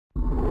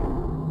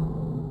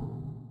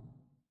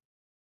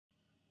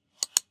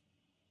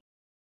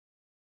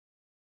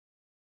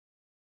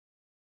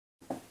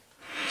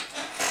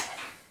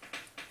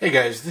Hey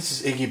guys, this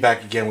is Iggy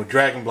back again with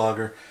Dragon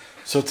Blogger.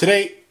 So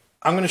today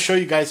I'm going to show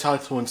you guys how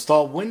to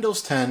install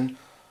Windows 10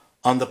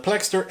 on the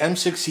Plextor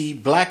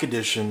M6e Black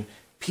Edition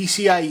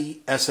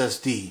PCI-E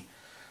SSD.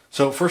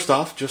 So first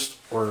off,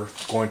 we're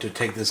going to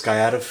take this guy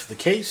out of the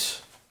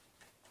case.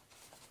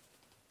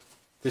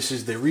 This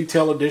is the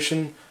retail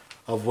edition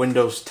of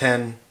Windows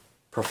 10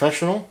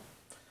 Professional.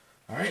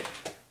 Alright,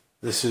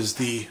 this is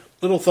the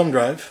little thumb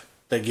drive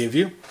they give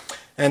you.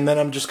 And then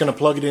I'm just going to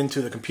plug it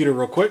into the computer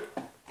real quick.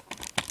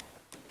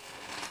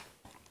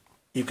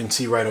 You can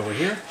see right over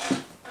here.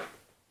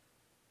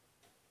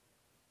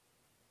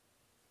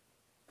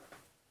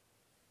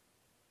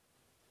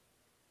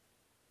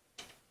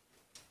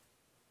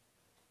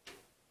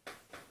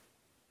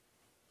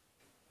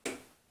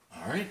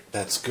 Alright,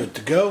 that's good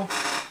to go.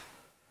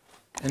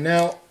 And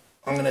now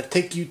I'm going to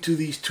take you to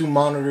these two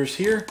monitors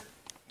here,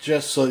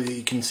 just so that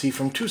you can see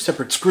from two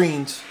separate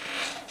screens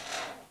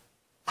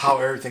how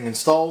everything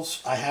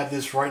installs. I have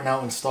this right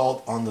now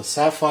installed on the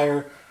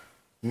Sapphire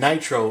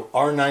Nitro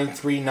R9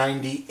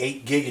 390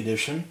 8GB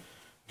edition. I'm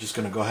just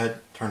going to go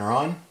ahead, turn her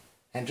on,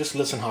 and just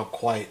listen how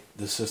quiet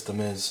this system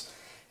is.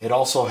 It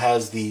also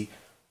has the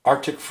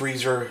Arctic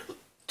Freezer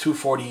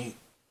 240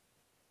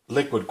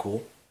 liquid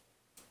cool.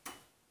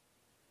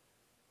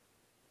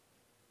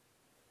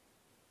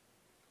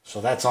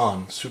 So that's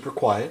on, super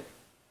quiet.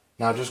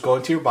 Now just go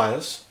into your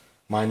BIOS.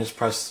 Mine is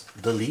press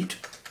delete.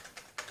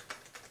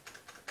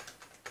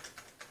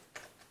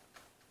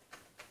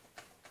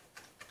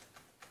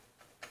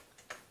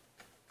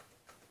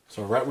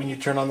 So right when you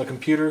turn on the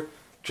computer,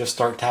 just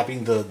start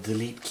tapping the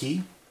delete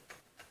key.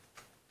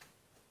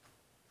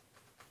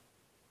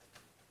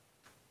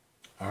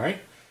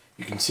 Alright,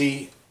 you can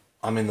see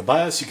I'm in the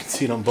BIOS. You can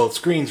see it on both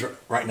screens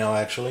right now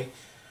actually.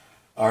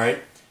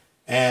 Alright,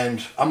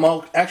 and I'm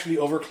actually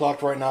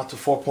overclocked right now to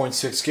 4.6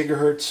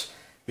 gigahertz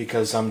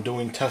because I'm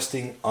doing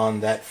testing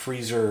on that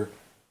freezer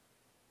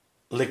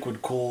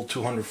liquid cool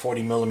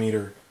 240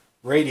 millimeter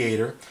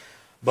radiator.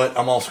 But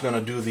I'm also going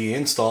to do the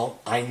install.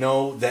 I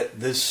know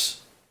that this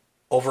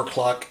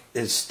overclock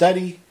is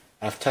steady.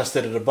 I've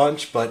tested it a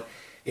bunch, but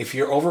if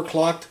you're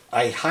overclocked,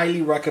 I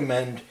highly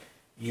recommend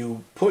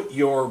you put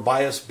your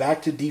BIOS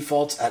back to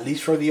defaults, at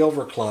least for the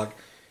overclock.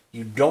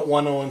 You don't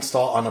want to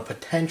install on a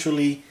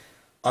potentially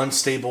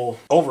unstable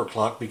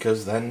overclock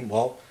because then,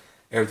 well,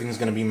 everything's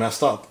going to be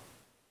messed up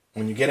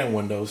when you get in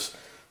Windows.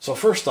 So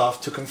first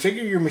off, to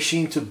configure your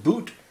machine to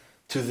boot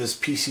to this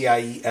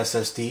PCI-E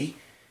SSD,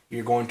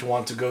 you're going to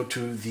want to go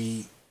to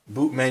the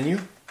boot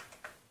menu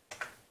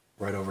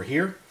right over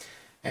here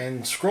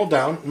and scroll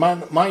down.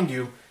 Mind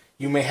you,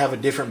 you may have a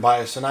different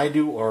BIOS than I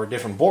do, or a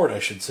different board I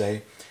should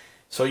say.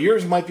 So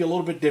yours might be a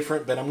little bit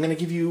different, but I'm going to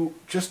give you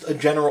just a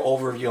general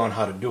overview on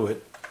how to do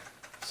it.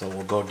 So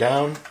we'll go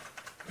down.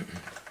 You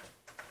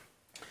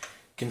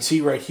can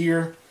see right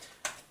here,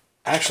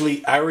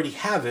 actually I already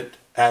have it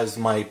as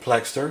my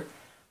Plextor,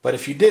 but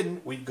if you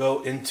didn't, we'd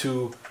go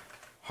into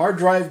hard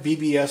drive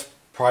BBS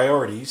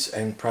priorities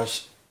and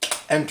press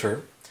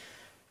enter.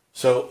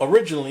 So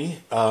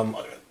originally,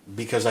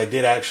 because I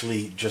did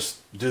actually just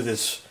do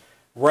this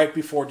right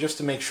before just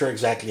to make sure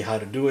exactly how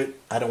to do it,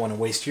 I don't want to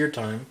waste your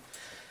time.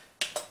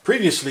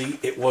 Previously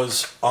it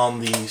was on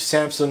the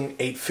Samsung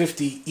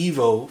 850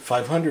 EVO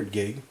 500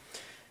 gig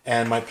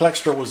and my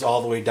Plextor was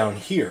all the way down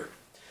here.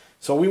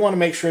 So we want to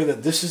make sure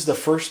that this is the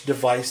first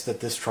device that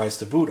this tries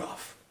to boot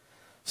off.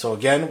 So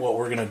again, what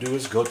we're going to do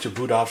is go to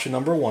boot option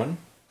number 1,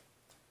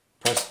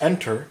 press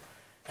enter,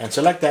 and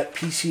select that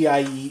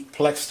PCI-E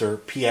Plextor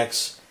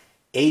PX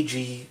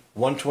AG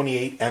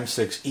 128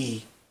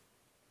 M6e.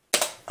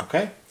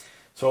 Okay,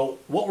 so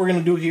what we're going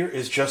to do here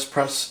is just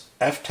press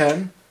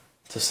F10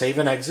 to save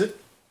and exit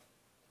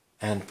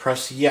and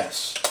press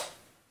yes.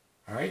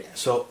 Alright,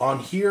 so on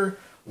here,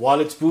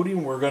 while it's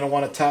booting, we're going to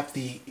want to tap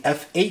the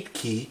F8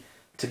 key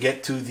to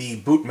get to the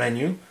boot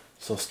menu.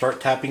 So start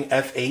tapping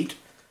F8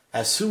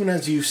 as soon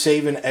as you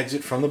save and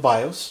exit from the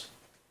BIOS.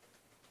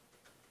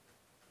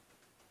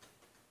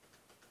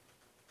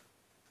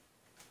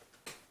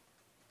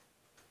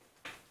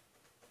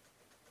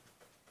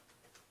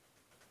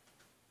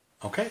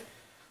 Okay,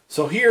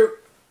 so here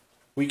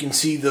we can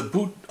see the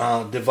boot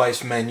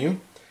device menu.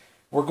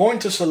 We're going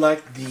to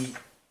select the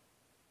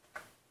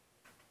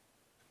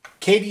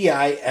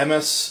KDI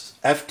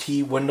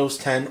MSFT Windows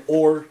 10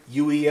 or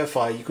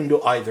UEFI. You can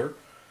do either.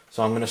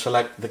 So I'm going to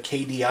select the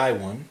KDI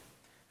one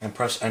and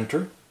press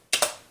enter.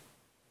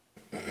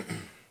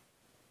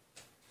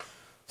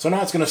 So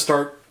now it's going to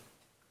start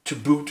to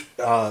boot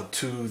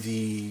to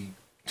the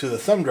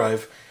thumb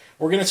drive.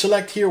 We're going to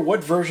select here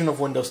what version of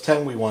Windows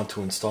 10 we want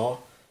to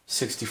install.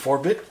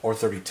 64-bit or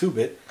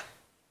 32-bit.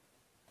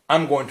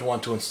 I'm going to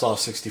want to install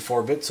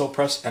 64-bit, so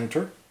press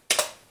enter.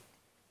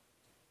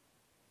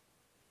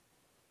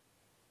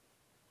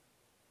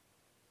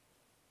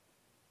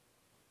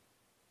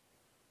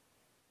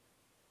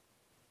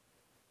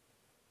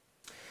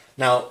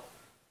 Now,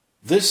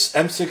 this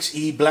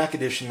M6e Black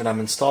Edition that I'm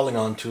installing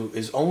onto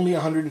is only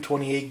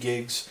 128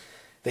 gigs.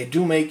 They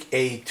do make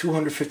a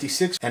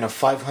 256 and a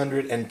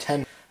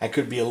 510 I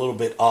could be a little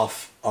bit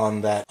off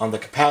on that, on the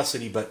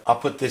capacity, but I'll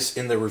put this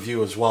in the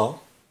review as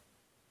well.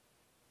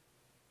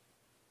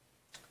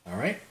 All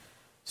right,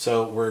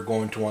 so we're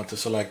going to want to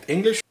select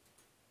English.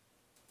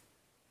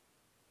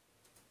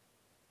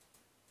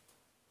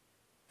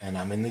 And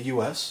I'm in the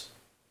US,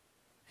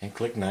 and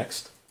click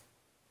Next.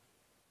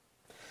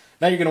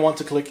 Now you're going to want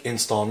to click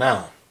Install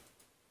Now.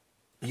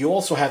 You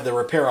also have the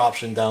repair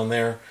option down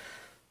there,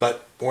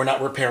 but we're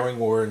not repairing,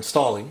 we're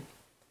installing.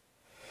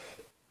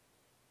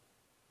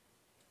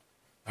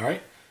 All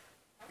right.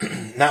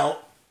 Now,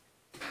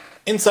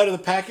 inside of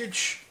the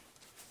package,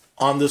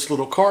 on this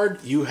little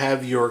card, you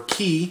have your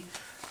key.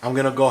 I'm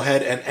going to go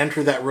ahead and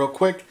enter that real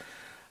quick.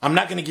 I'm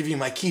not going to give you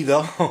my key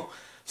though,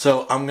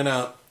 so I'm going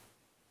to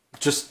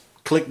just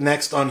click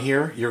Next on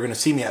here. You're going to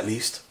see me at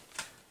least.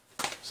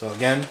 So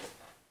again,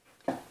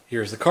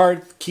 here's the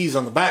card, keys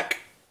on the back.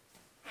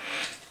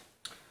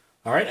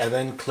 All right, and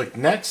then click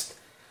Next.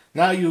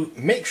 Now you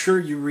make sure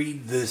you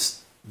read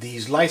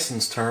these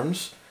license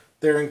terms.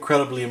 They're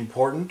incredibly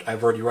important.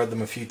 I've already read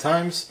them a few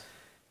times.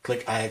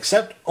 Click I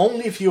accept,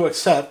 only if you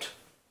accept,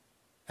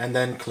 and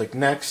then click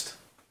Next.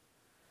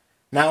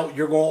 Now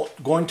you're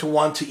going to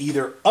want to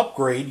either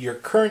upgrade your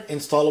current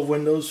install of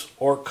Windows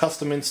or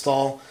custom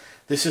install.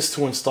 This is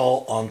to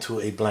install onto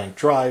a blank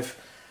drive.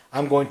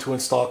 I'm going to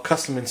install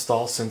custom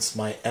install since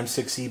my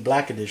M6e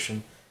Black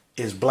Edition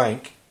is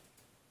blank.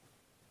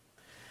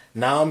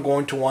 Now I'm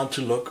going to want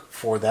to look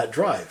for that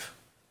drive.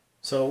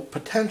 So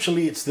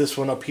potentially it's this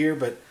one up here,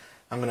 but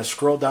I'm going to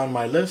scroll down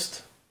my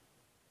list.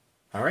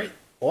 All right,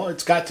 well,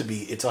 it's got to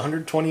be. It's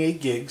 128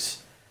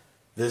 gigs.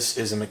 This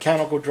is a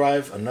mechanical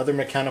drive, another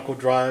mechanical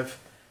drive.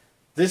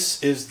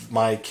 This is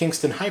my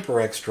Kingston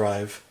HyperX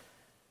drive.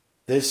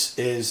 This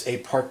is a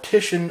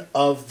partition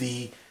of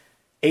the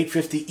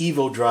 850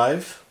 Evo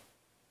drive.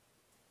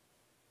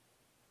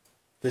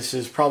 This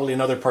is probably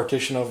another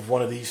partition of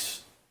one of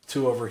these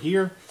two over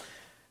here.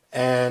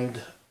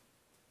 And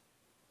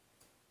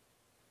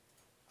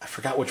I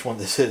forgot which one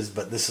this is,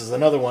 but this is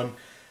another one.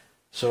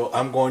 So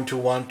I'm going to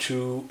want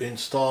to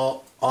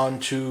install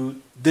onto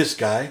this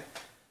guy.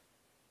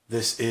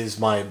 This is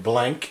my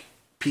blank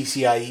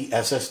PCI-E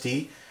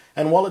SSD.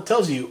 And while it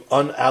tells you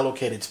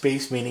unallocated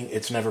space, meaning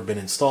it's never been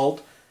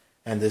installed,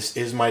 and this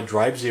is my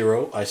drive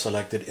 0 I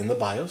selected in the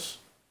BIOS.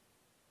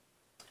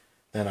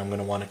 Then I'm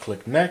going to want to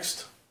click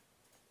Next.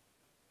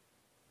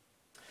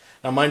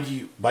 Now mind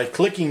you, by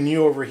clicking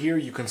New over here,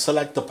 you can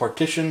select the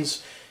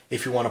partitions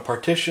if you want to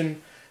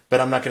partition,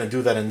 but I'm not going to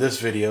do that in this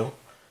video.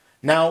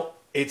 Now,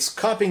 it's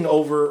copying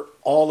over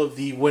all of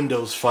the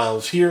Windows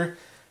files here.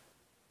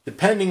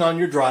 Depending on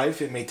your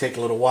drive, it may take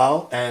a little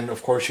while, and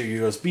of course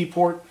your USB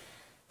port,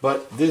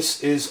 but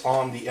this is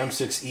on the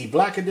M6e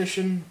Black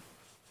Edition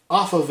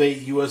off of a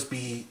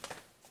USB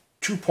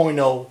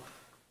 2.0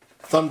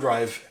 thumb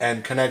drive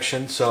and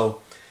connection,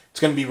 so it's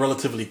going to be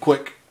relatively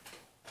quick.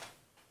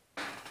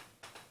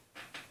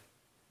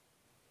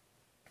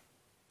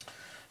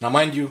 Now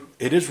mind you,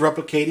 it is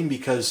replicating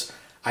because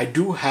I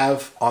do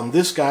have on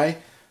this guy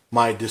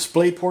my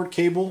DisplayPort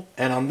cable,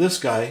 and on this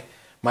guy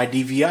my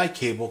DVI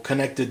cable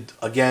connected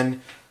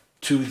again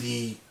to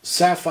the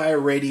Sapphire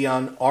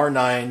Radeon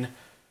R9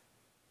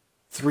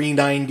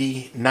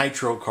 390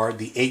 Nitro card,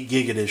 the 8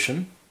 gig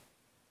edition.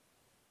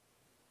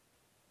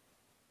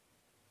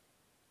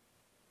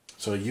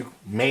 So you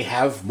may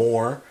have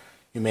more,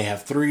 you may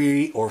have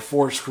 3 or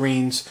 4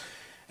 screens,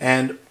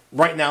 and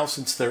right now,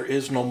 since there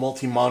is no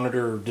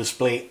multi-monitor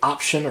display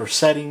option or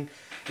setting,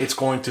 it's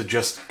going to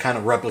just kind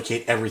of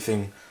replicate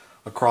everything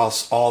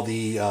across all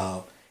the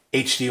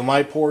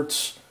HDMI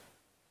ports,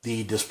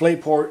 the display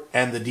port,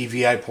 and the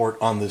DVI port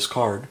on this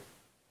card.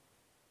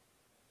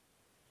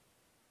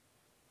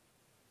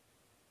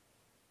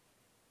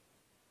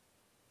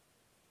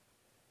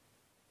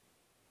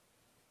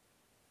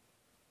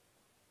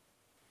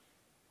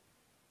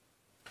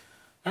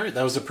 Alright,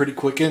 that was a pretty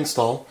quick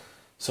install.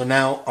 So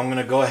now I'm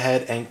going to go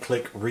ahead and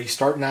click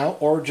Restart Now,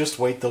 or just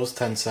wait those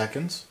 10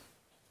 seconds.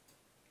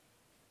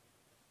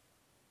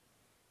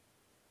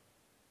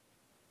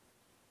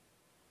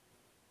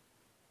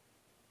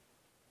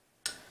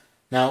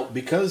 Now,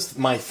 because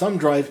my thumb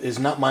drive is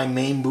not my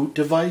main boot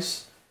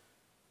device,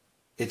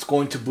 it's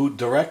going to boot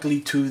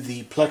directly to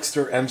the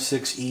Plextor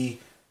M6e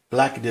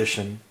Black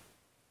Edition.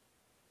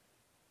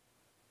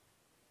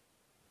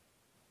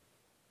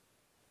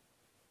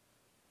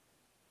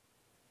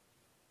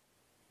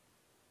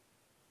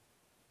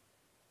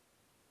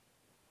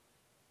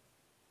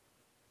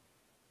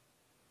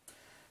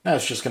 Now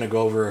it's just going to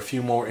go over a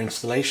few more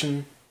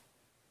installation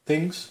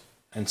things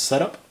and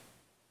setup.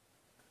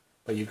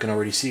 But you can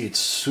already see it's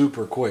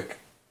super quick.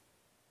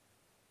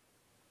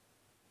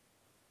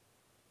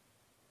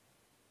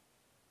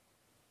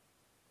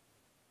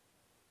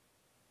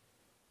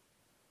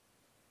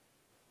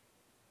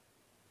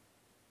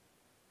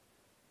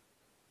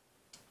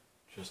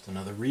 Just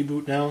another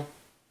reboot now.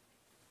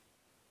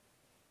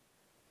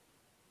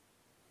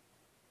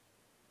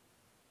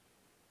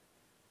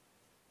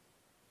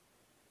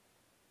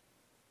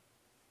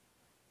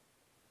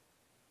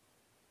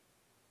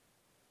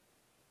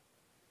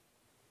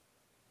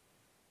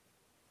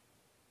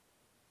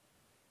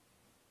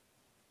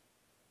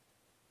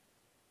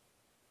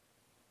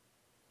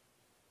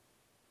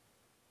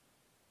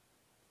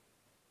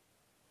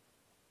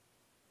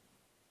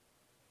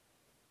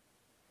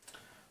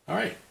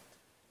 Alright,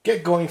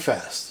 get going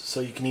fast. So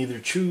you can either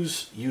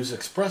choose use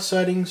express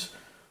settings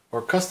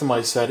or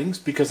customize settings.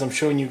 Because I'm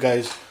showing you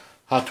guys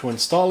how to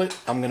install it,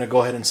 I'm going to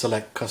go ahead and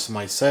select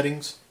customize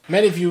settings.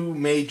 Many of you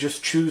may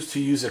just choose to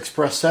use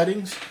express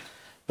settings,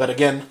 but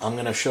again, I'm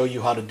going to show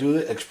you how to do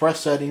it. Express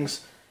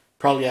settings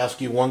probably ask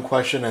you one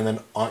question and then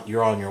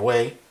you're on your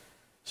way.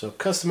 So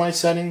customize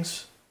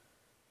settings,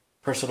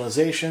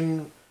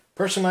 personalization,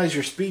 personalize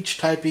your speech,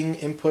 typing,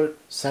 input,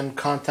 send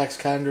contacts,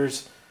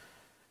 calendars,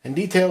 and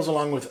details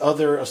along with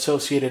other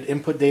associated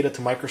input data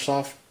to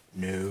Microsoft.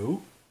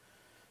 No.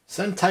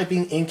 Send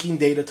typing, inking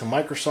data to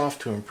Microsoft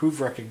to improve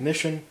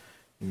recognition.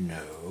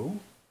 No.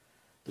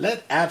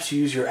 Let apps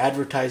use your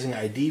advertising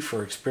ID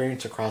for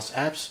experience across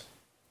apps.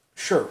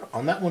 Sure,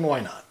 on that one, why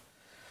not?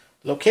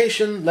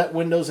 Location, let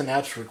Windows and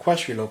apps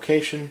request your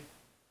location.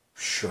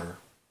 Sure.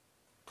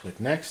 Click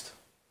next.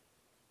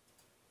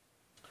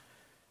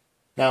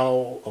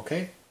 Now,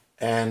 okay.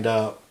 And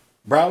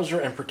browser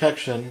and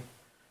protection.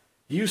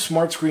 Use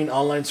smart screen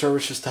online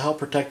services to help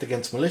protect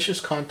against malicious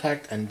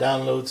contact and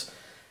downloads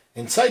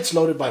in sites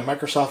loaded by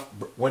Microsoft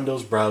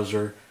Windows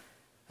browser.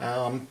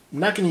 I'm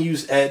not going to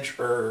use Edge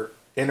or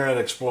Internet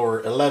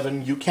Explorer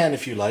 11. You can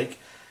if you like,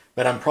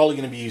 but I'm probably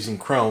going to be using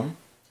Chrome.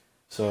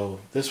 So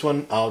this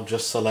one I'll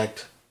just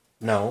select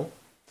no.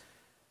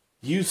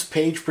 Use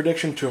page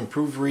prediction to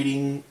improve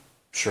reading.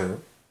 Sure.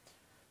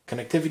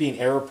 Connectivity and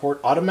error report.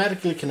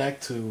 Automatically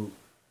connect to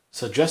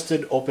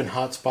suggested open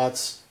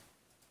hotspots.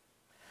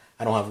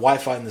 I don't have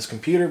Wi-Fi in this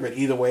computer, but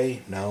either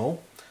way, no.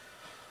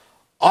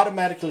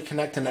 Automatically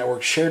connect to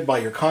networks shared by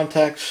your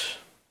contacts.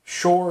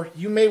 Sure.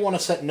 You may want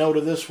to set no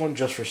to this one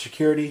just for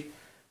security,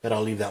 but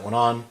I'll leave that one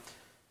on.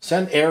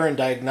 Send error and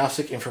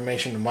diagnostic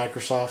information to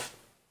Microsoft.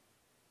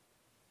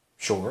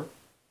 Sure.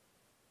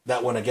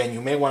 That one, again,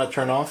 you may want to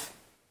turn off,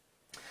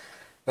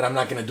 but I'm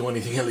not going to do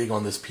anything illegal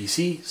on this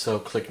PC, so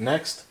click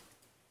next.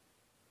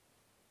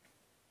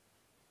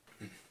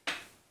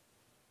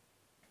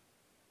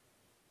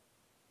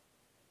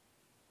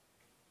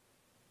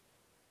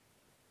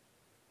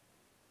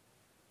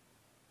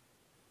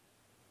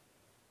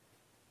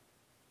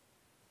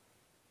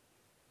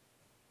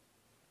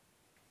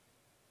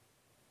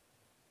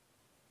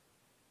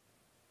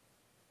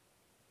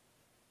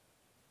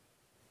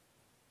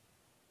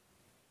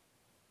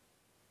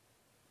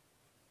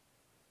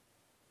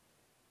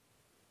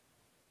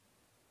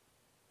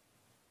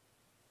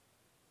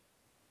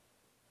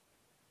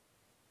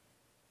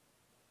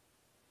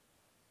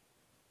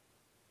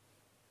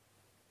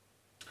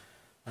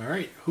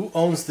 Alright, who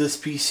owns this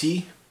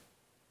PC?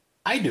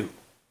 I do.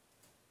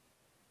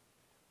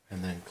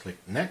 And then click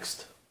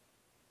next.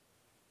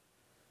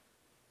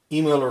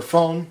 Email or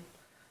phone.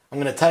 I'm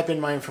going to type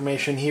in my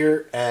information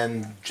here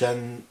and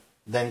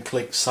then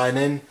click sign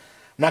in. I'm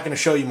not going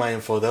to show you my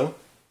info though.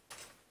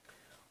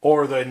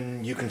 Or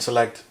then you can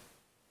select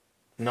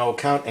no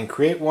account and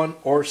create one,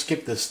 or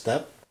skip this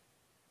step.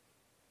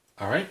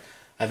 Alright,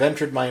 I've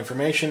entered my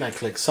information. I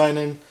click sign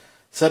in.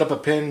 Set up a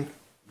PIN.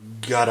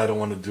 God, I don't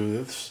want to do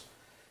this.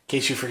 In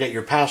case you forget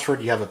your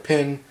password, you have a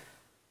PIN,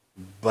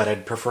 but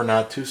I'd prefer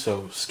not to,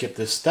 so skip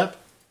this step.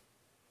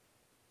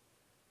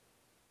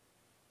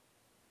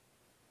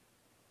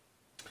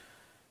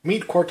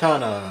 Meet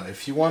Cortana.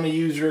 If you want a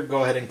user,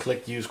 go ahead and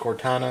click use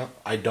Cortana.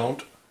 I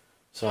don't,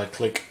 so I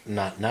click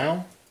not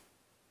now.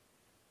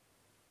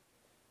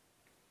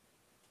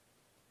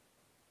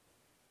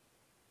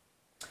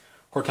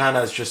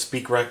 Cortana is just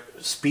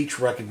speech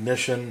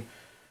recognition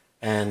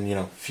and,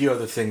 a few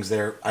other things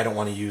there. I don't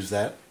want to use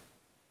that.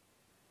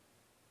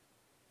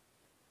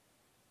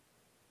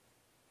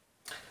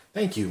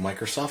 Thank you,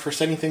 Microsoft, for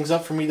setting things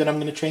up for me that I'm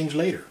going to change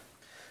later.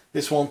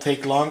 This won't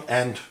take long,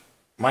 and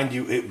mind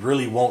you, it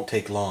really won't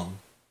take long.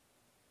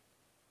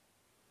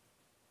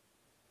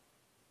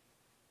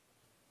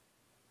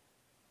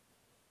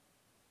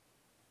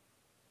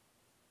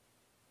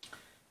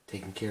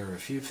 Taking care of a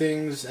few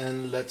things,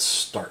 and let's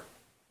start.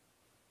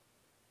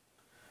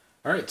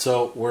 Alright,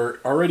 so we're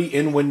already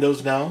in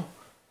Windows now.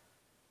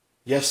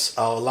 Yes,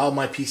 I'll allow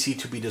my PC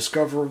to be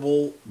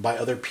discoverable by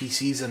other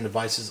PCs and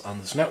devices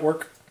on this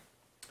network.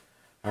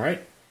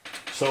 Alright,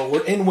 so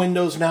we're in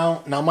Windows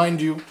now. Now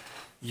mind you,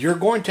 you're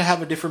going to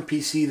have a different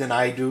PC than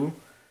I do.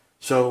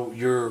 So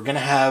you're going to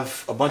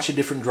have a bunch of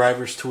different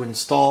drivers to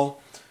install.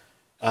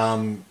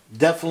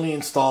 Definitely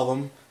install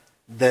them.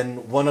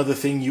 Then one other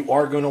thing you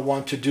are going to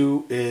want to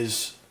do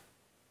is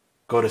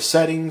go to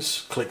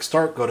settings, click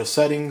start, go to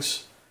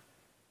settings,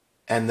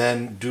 and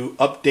then do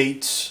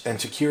updates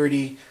and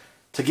security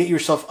to get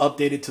yourself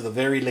updated to the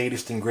very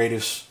latest and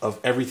greatest of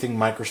everything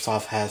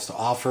Microsoft has to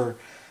offer.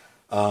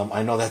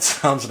 I know that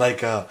sounds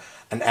like an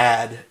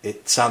ad.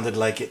 It sounded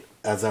like it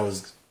as I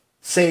was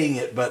saying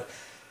it, but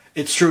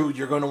it's true.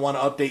 You're going to want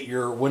to update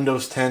your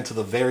Windows 10 to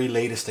the very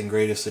latest and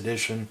greatest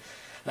edition.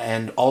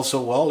 And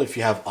also, well, if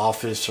you have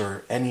Office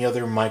or any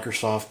other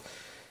Microsoft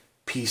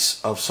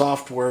piece of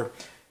software,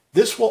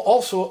 this will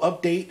also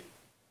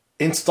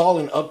install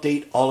and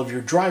update all of your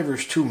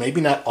drivers too.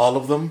 Maybe not all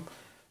of them,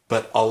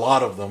 but a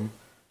lot of them.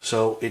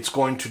 So it's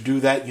going to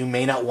do that. You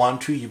may not want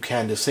to. You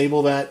can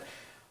disable that.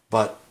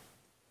 but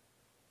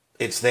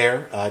it's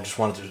there. I just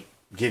wanted to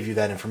give you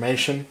that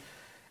information.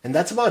 And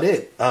that's about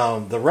it.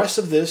 The rest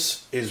of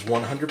this is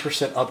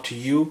 100% up to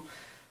you.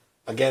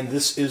 Again,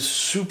 this is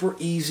super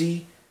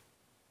easy.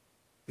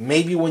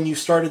 Maybe when you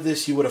started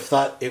this, you would have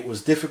thought it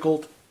was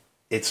difficult.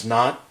 It's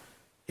not.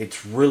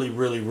 It's really,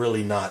 really,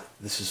 really not.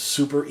 This is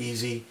super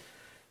easy.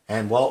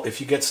 And well,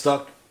 if you get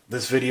stuck,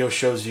 this video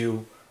shows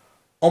you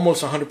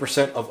almost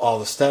 100% of all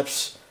the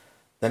steps.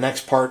 The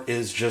next part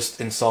is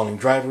just installing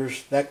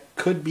drivers. That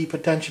could be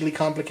potentially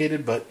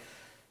complicated, but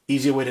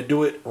easy way to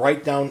do it.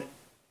 Write down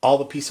all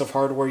the piece of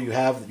hardware you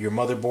have, your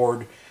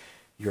motherboard,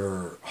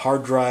 your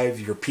hard drive,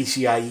 your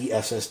PCI-E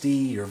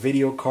SSD, your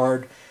video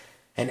card,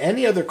 and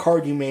any other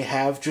card you may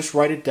have. Just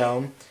write it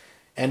down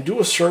and do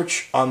a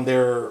search on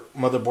their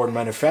motherboard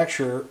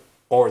manufacturer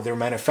or their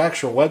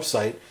manufacturer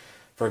website.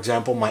 For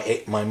example, my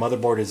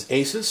motherboard is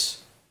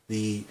Asus,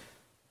 the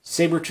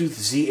Sabertooth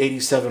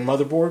Z87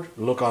 motherboard.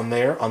 Look on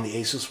there on the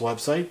Asus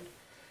website.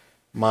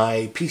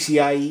 My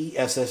PCI-E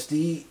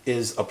SSD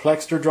is a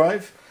Plextor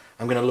drive.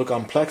 I'm going to look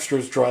on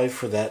Plextor's drive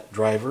for that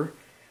driver.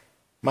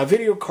 My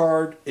video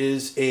card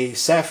is a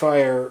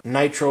Sapphire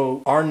Nitro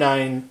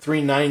R9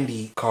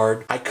 390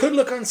 card. I could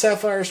look on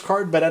Sapphire's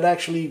card, but I'd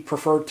actually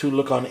prefer to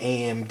look on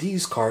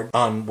AMD's card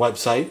on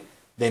website.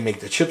 They make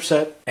the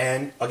chipset.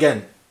 And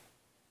again,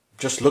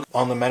 just look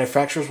on the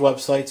manufacturer's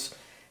websites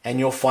and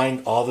you'll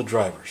find all the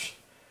drivers.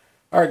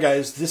 Alright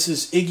guys, this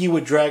is Iggy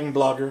with Dragon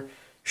Blogger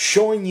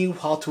showing you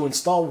how to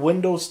install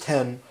Windows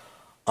 10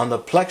 on the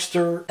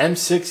Plextor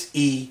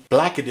M6e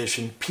Black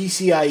Edition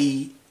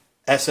PCIe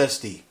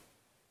SSD.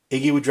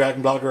 Iggy with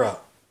Dragon Blogger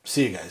out.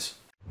 See you guys.